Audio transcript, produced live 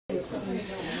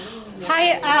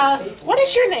Hi, what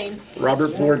is your name?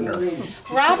 Robert Bordner.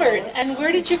 Robert, and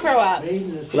where did you grow up?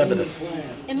 Lebanon.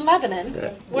 In Lebanon?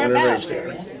 Yeah. Whereabouts?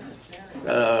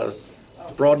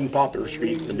 Broad and Poplar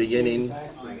Street in the beginning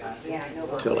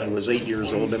till I was 8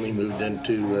 years old. Then we moved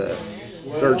into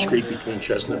 3rd Street between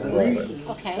Chestnut and Walnut.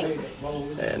 Okay.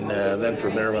 And then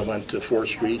from there I went to 4th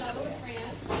Street.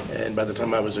 And by the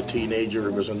time I was a teenager,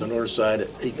 it was on the north side at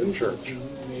 8th and Church.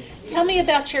 Tell me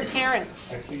about your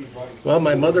parents. Well,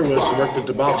 my mother worked at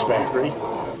the box factory.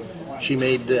 She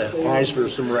made pies for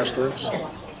some restaurants.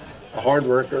 A hard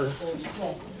worker,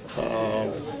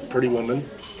 pretty woman.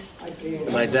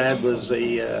 My dad was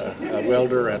a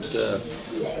welder at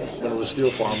one of the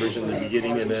steel foundries in the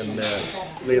beginning, and then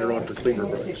later on for Cleaner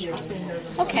Brothers.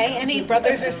 Okay, any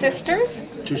brothers or sisters?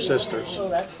 2 sisters.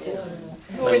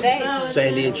 Who were they?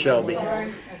 Sandy and Shelby.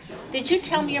 Did you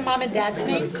tell me your mom and dad's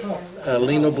name?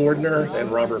 Lena Bordner and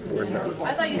Robert Bordner.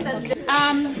 I thought you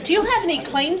said. Do you have any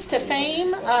claims to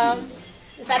fame?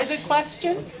 Is that a good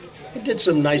question? I did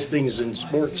some nice things in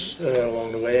sports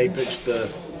along the way. I pitched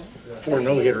 4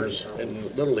 no-hitters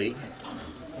in Little League,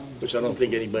 which I don't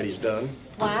think anybody's done.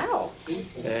 Wow.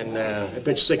 And I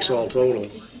pitched 6 all total.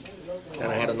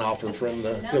 And I had an offer from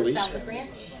the Phillies.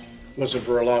 Wasn't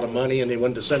for a lot of money, and they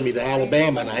wanted to send me to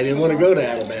Alabama, and I didn't want to go to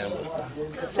Alabama.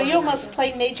 So you almost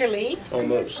played Major League?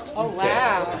 Almost. Oh, wow.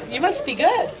 Yeah. You must be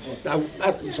good.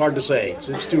 It's hard to say.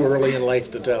 It's too early in life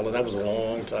to tell, and that was a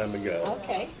long time ago.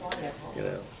 Okay. You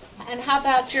know. And how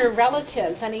about your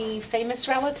relatives? Any famous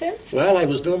relatives? Well, I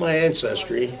was doing my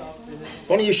ancestry.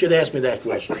 Funny you should ask me that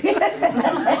question.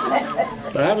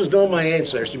 But I was doing my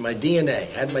ancestry, my DNA.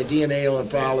 I had my DNA on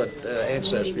file at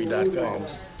ancestry.com.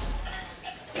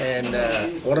 And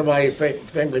one of my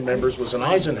family members was an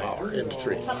Eisenhower in the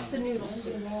tree.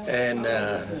 And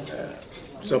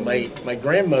so my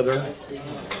grandmother,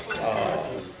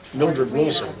 Mildred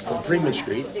Wilson from Freeman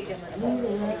Street,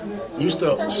 used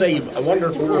to say, I wonder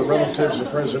if we were relatives of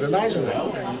President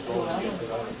Eisenhower.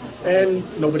 And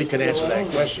nobody can answer that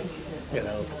question, you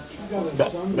know.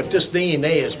 But this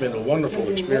DNA has been a wonderful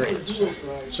experience.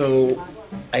 So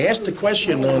I asked the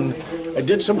question I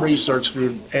did some research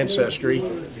through Ancestry,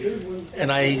 and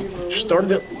I started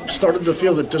to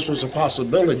feel that this was a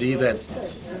possibility that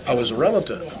I was a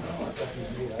relative.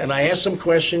 And I asked some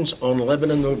questions on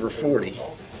Lebanon over 40.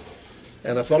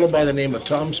 And a fellow by the name of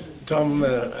Tom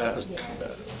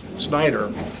Snyder,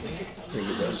 I think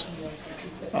it was,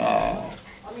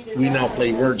 we now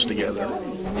play words together,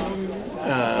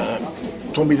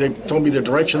 told me the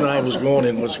direction that I was going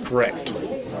in was correct.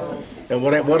 And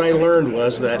what I learned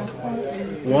was that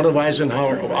one of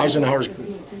Eisenhower's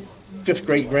 5th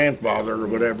great grandfather or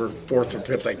whatever, 4th or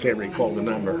 5th, I can't recall the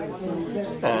number,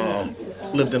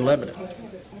 lived in Lebanon.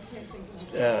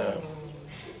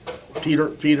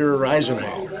 Peter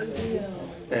Eisenhower,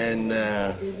 and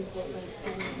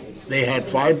they had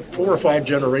 4 or 5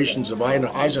 generations of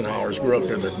Eisenhowers grew up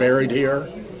there. They're buried here.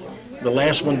 The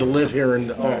last one to live here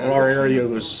in our area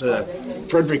was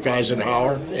Frederick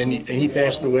Eisenhauer, and he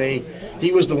passed away.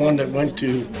 He was the one that went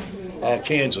to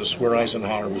Kansas, where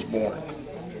Eisenhower was born.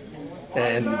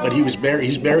 But he's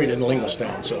buried in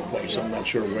Lingelstown someplace. I'm not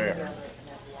sure where.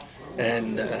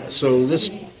 And so this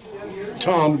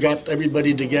Tom got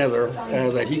everybody together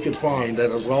that he could find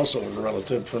that was also a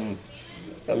relative from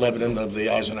Lebanon of the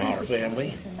Eisenhower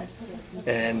family.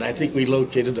 And I think we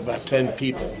located about 10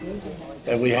 people.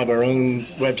 And we have our own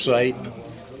website.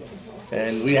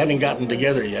 And we haven't gotten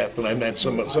together yet, but I met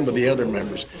some of the other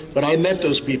members. But I met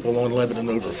those people on Lebanon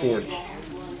over 40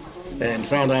 and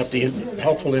found out the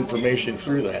helpful information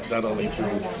through that, not only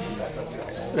through.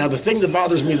 Now, the thing that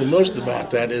bothers me the most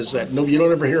about that is that you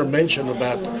don't ever hear a mention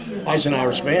about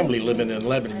Eisenhower's family living in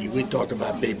Lebanon. We talk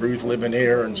about Babe Ruth living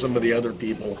here and some of the other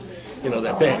people, you know,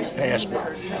 that passed.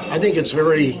 But I think it's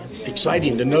very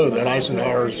exciting to know that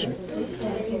Eisenhower's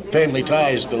family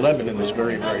ties to Lebanon is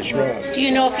very, very strong. Do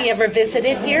you know if he ever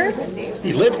visited here?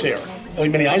 He lived here. Oh,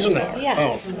 you mean Eisenhower? Yes.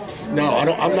 Oh, no,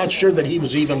 I'm not sure that he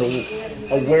was even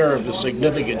aware of the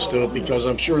significance to it, because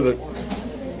I'm sure that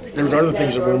there's other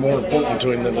things that were more important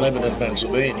to him than Lebanon,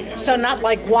 Pennsylvania. So not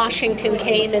like Washington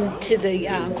came into the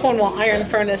Cornwall iron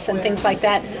furnace and things like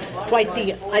that. Dwight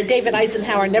D. David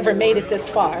Eisenhower never made it this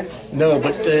far. No,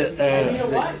 but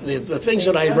the things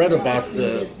that I read about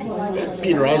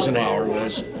Peter Eisenhower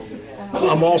was,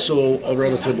 I'm also a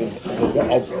relative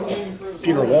of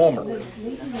Peter Walmer.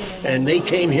 And they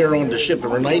came here on the ship. There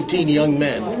were 19 young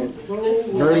men,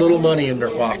 very little money in their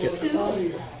pocket.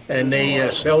 And they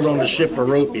sailed on the ship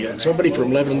Europia. And somebody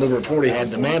from Lebanon over 40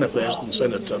 had the manifest and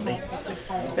sent it to me.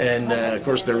 And, of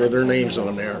course, there were their names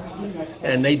on there.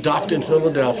 and they docked in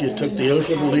Philadelphia, took the oath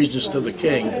of allegiance to the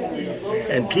king,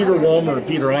 and Peter Walmer and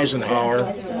Peter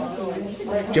Eisenhower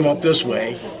came up this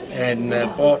way and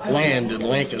bought land in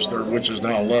Lancaster, which is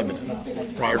now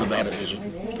Lebanon. Prior to that, it was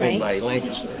owned by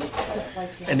Lancaster.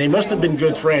 And they must have been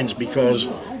good friends because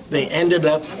they ended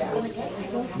up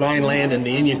buying land in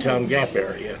the Uniontown Gap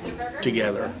area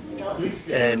together.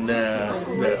 And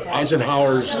the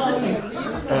Eisenhower's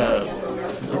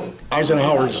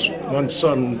one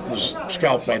son was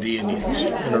scalped by the Indians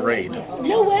in a raid.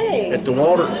 No way. At the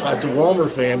Walmer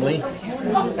family,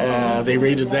 they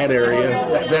raided that area,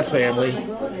 that family.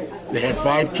 They had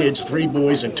 5 kids, 3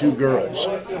 boys and 2 girls.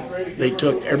 They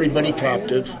took everybody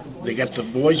captive. They got the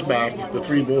boys back, the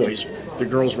 3 boys. The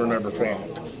girls were never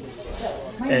found.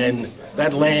 And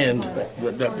that land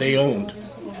that they owned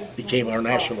became our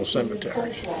national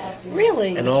cemetery.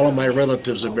 Really? And all of my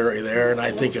relatives are buried there, and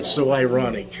I think it's so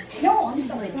ironic. I'm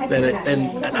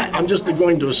just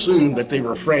going to assume that they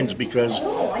were friends because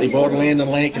they bought land in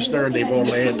Lancaster, and they bought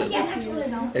land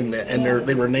and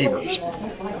they were neighbors.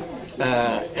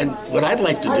 And what I'd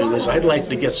like to do is I'd like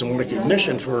to get some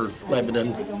recognition for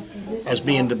Lebanon as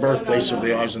being the birthplace of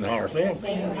the Eisenhower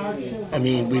family. I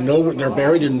mean, we know they're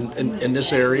buried in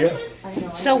this area.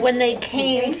 So when they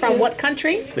came from what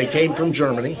country? They came from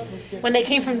Germany. When they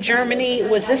came from Germany,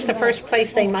 was this the first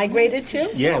place they migrated to?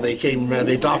 Yeah, they came.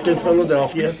 They docked in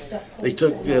Philadelphia. They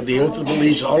took the oath of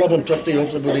allegiance. All of them took the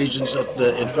oath of allegiance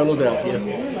in Philadelphia,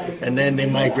 and then they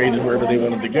migrated wherever they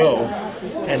wanted to go.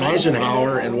 And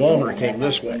Eisenhower and Walmer came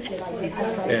this way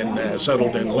and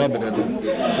settled in Lebanon,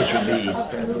 which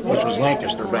was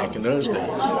Lancaster back in those days.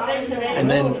 And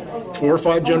then 4 or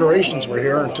 5 generations were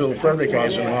here until Frederick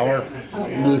Eisenhauer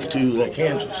moved to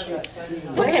Kansas.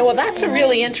 Okay, well that's a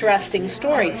really interesting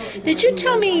story. Did you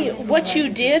tell me what you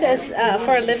did as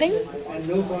for a living?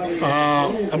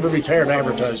 I'm a retired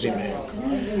advertising man.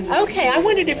 Okay, I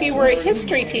wondered if you were a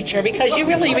history teacher because you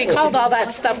really recalled all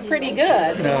that stuff pretty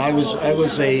good. No, I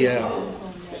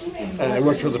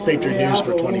worked for the Patriot News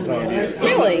for 25 years.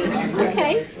 Really?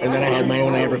 Okay. And then I had my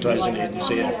own advertising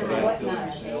agency after that.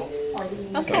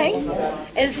 Okay.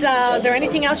 Is there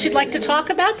anything else you'd like to talk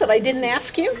about that I didn't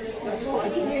ask you?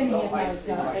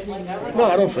 No,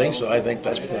 I don't think so. I think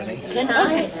that's plenty. Can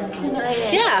I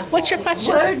ask? Yeah, what's your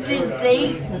question? Where did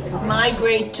they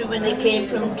migrate to when they came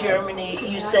from Germany?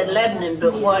 You said Lebanon,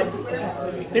 but what?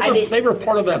 They were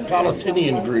part of that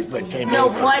Palatinian group that came No,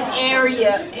 over. what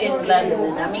area in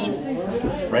Lebanon? I mean,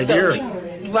 Right here.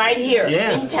 Right here,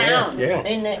 Yeah, in town. yeah.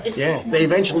 They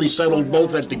eventually settled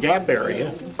both at the Gap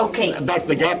area. Okay. Back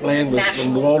the Gap land was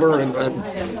from Walter and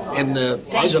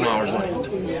Eisenhower's land.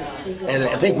 And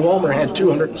I think Walmer had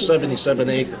 277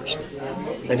 acres.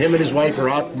 And him and his wife were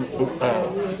out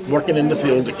working in the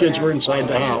field. The kids were inside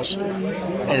the house.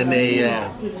 And a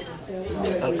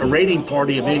raiding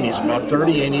party of Indians, about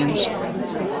 30 Indians,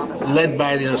 led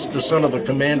by the son of a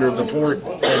commander of the fort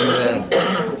in,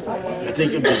 I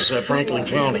think it was Franklin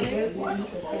County.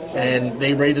 And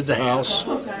they raided the house,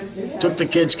 took the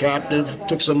kids captive,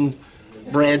 took some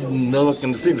bread and milk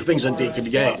and the things that they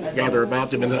could gather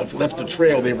about them, and left the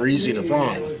trail. They were easy to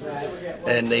find.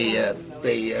 And they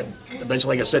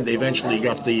eventually, like I said, they eventually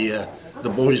got the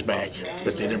boys back,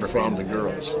 but they never found the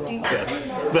girls.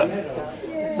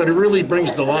 But it really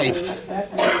brings to life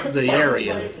the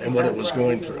area and what it was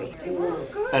going through.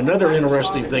 Another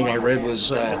interesting thing I read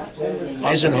was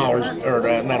Eisenhower's, or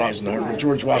not Eisenhower, but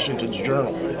George Washington's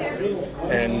journal,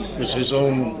 and it was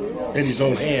in his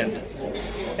own hand.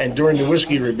 And during the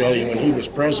Whiskey Rebellion, when he was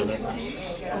president,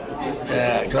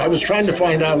 because I was trying to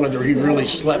find out whether he really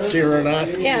slept here or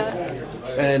not. Yeah.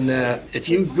 And if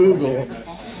you Google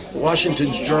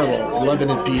Washington's journal,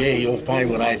 Lebanon PA, you'll find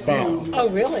what I found. Oh,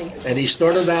 really? And he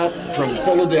started out from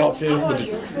Philadelphia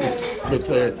with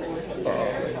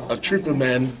a troop of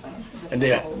men, and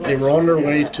they were on their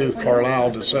way to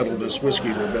Carlisle to settle this Whiskey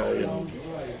Rebellion.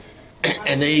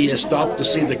 And they stopped to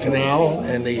see the canal,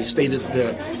 and they stayed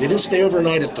they didn't stay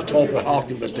overnight at the Tulpa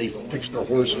Halkin, but they fixed their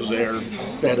horses there,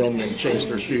 fed them, and changed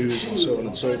their shoes, and so on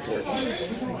and so forth.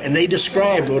 And they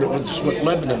described what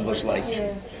Lebanon was like,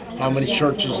 how many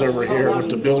churches there were here, what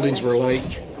the buildings were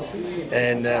like,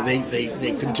 and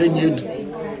they continued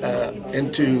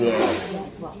into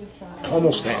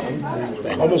Hummelstown.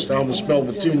 Hummelstown was spelled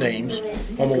with 2 names,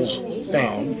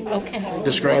 Hummelstown. Okay.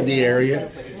 Described the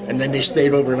area. And then they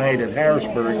stayed overnight in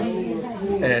Harrisburg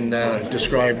and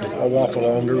described a walk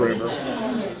along the river.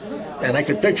 And I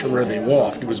could picture where they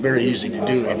walked. It was very easy to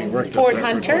do. I mean, worked Fort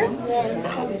Hunter?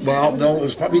 Well, no, it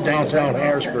was probably downtown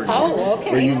Harrisburg. Oh,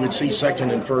 okay. Where you would see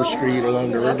 2nd and 1st Street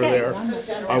along the river there,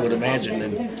 I would imagine.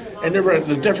 And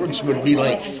the difference would be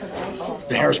like,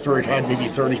 Harrisburg had maybe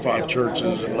 35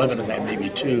 churches, and Lebanon had maybe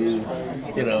 2,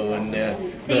 you know, and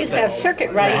They used to have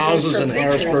circuit riding. the houses for in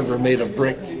preachers. Harrisburg were made of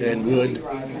brick and wood,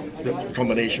 the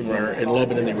combination, where in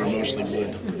Lebanon they were mostly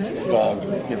wood, log,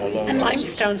 you know, long And houses.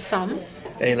 limestone some.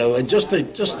 You know, and just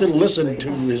to listen to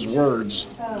his words,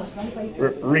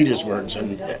 read his words,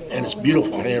 and it's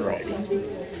beautiful handwriting.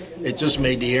 It just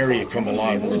made the area come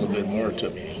alive a little bit more to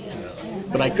me, you know.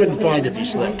 But I couldn't find if he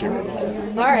slept here at all.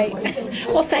 All right.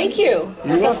 Well, thank you.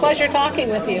 It was a welcome. pleasure talking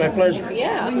with you. My pleasure.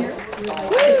 Yeah.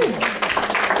 Woo.